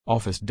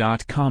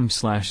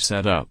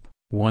Office.com/setup.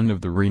 One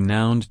of the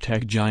renowned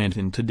tech giant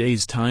in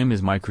today's time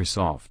is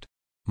Microsoft.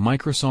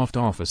 Microsoft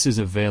Office is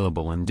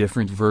available in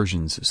different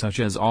versions such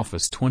as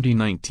Office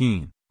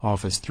 2019,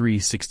 Office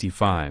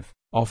 365,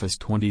 Office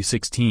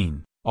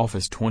 2016,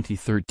 Office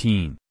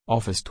 2013,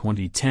 Office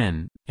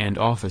 2010, and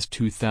Office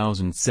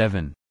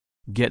 2007.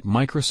 Get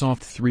Microsoft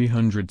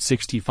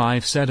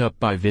 365 setup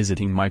by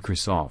visiting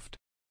Microsoft.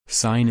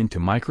 Sign into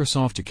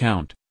Microsoft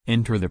account,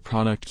 enter the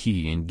product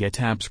key and get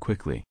apps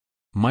quickly.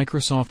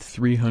 Microsoft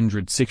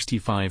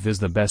 365 is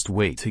the best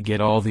way to get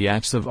all the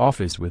apps of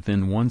Office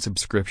within one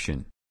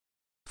subscription.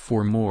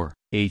 For more,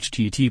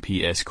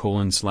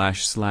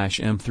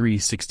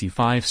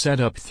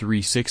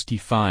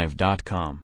 https://m365setup365.com